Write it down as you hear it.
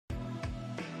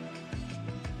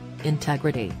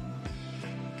Integrity.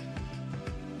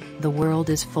 The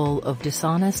world is full of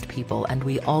dishonest people, and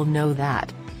we all know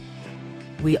that.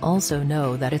 We also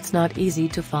know that it's not easy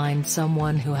to find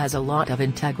someone who has a lot of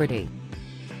integrity.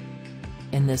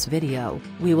 In this video,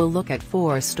 we will look at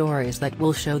 4 stories that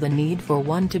will show the need for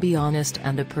one to be honest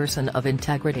and a person of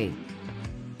integrity.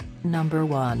 Number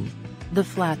 1. The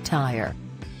flat tire.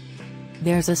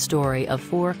 There's a story of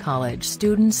 4 college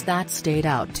students that stayed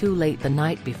out too late the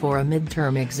night before a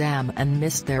midterm exam and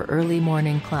missed their early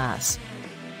morning class.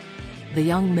 The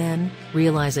young men,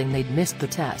 realizing they'd missed the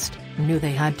test, knew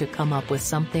they had to come up with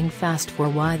something fast for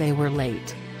why they were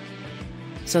late.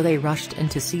 So they rushed in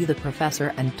to see the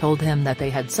professor and told him that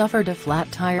they had suffered a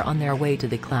flat tire on their way to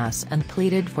the class and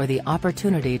pleaded for the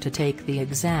opportunity to take the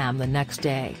exam the next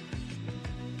day.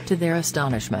 To their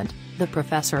astonishment, the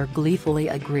professor gleefully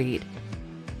agreed.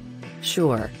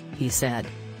 "Sure," he said.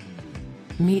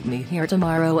 "Meet me here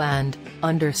tomorrow and,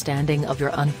 understanding of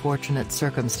your unfortunate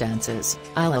circumstances,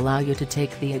 I'll allow you to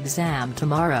take the exam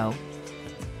tomorrow."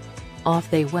 Off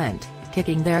they went,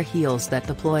 kicking their heels that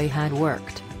the ploy had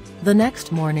worked. The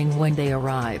next morning when they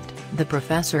arrived, the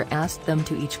professor asked them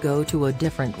to each go to a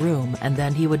different room and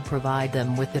then he would provide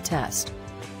them with the test.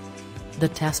 The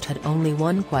test had only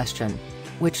one question: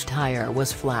 which tire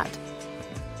was flat?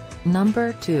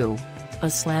 Number 2. A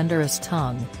slanderous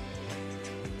tongue.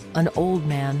 An old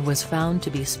man was found to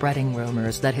be spreading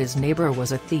rumors that his neighbor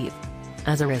was a thief.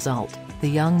 As a result, the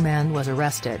young man was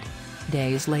arrested.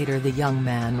 Days later, the young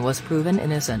man was proven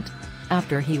innocent.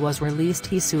 After he was released,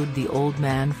 he sued the old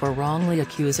man for wrongly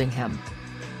accusing him.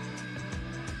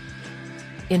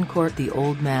 In court, the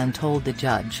old man told the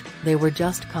judge, they were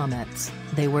just comments,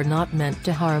 they were not meant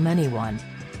to harm anyone.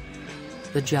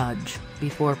 The judge,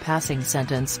 before passing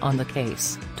sentence on the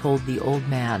case, told the old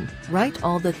man, "Write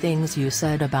all the things you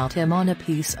said about him on a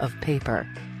piece of paper.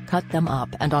 Cut them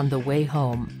up and on the way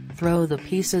home, throw the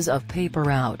pieces of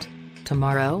paper out.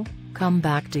 Tomorrow, come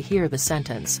back to hear the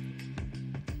sentence."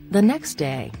 The next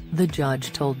day, the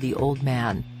judge told the old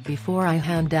man, "Before I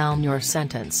hand down your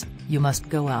sentence, you must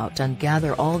go out and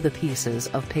gather all the pieces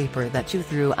of paper that you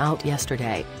threw out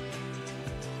yesterday."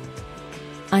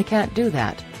 "I can't do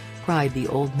that," cried the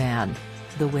old man.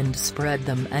 "The wind spread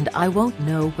them and I won't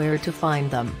know where to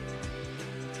find them."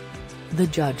 The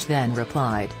judge then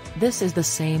replied, "This is the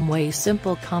same way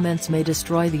simple comments may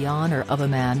destroy the honor of a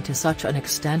man to such an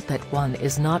extent that one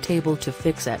is not able to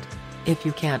fix it. If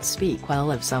you can't speak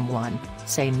well of someone,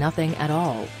 say nothing at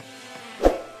all."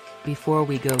 Before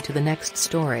we go to the next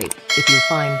story, if you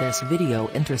find this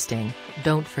video interesting,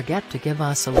 don't forget to give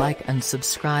us a like and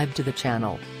subscribe to the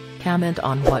channel. Comment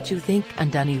on what you think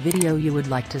and any video you would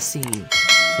like to see.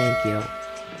 Thank you.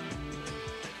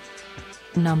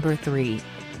 Number 3.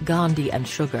 Gandhi and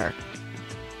sugar.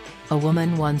 A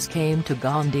woman once came to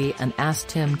Gandhi and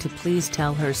asked him to please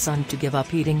tell her son to give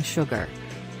up eating sugar.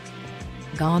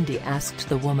 Gandhi asked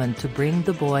the woman to bring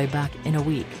the boy back in a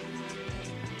week.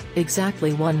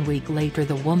 Exactly 1 week later,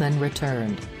 the woman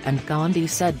returned, and Gandhi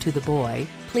said to the boy,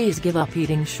 "Please give up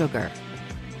eating sugar."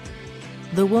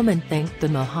 The woman thanked the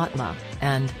Mahatma,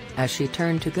 and, as she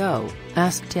turned to go,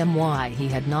 asked him why he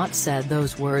had not said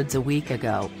those words a week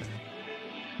ago.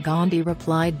 Gandhi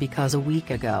replied, "Because a week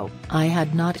ago, I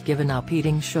had not given up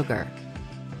eating sugar."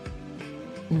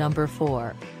 Number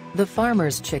 4. The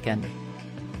farmer's chicken.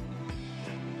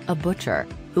 A butcher,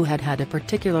 who had had a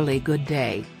particularly good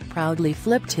day, proudly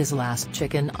flipped his last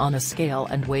chicken on a scale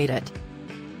and weighed it.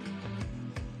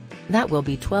 "That will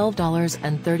be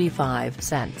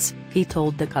 $12.35, he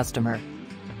told the customer.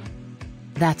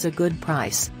 "That's a good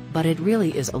price, but it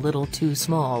really is a little too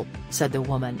small," said the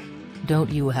woman.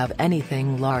 "Don't you have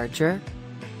anything larger?"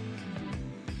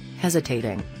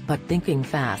 Hesitating, but thinking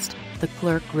fast, the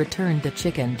clerk returned the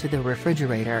chicken to the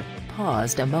refrigerator,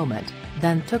 paused a moment,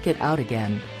 then took it out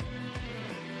again.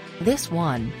 "This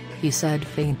one," he said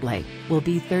faintly, "will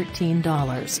be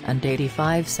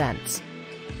 $13.85.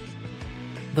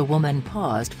 The woman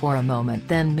paused for a moment,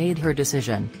 then made her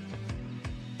decision.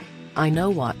 "I know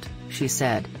what," she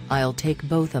said, "I'll take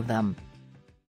both of them."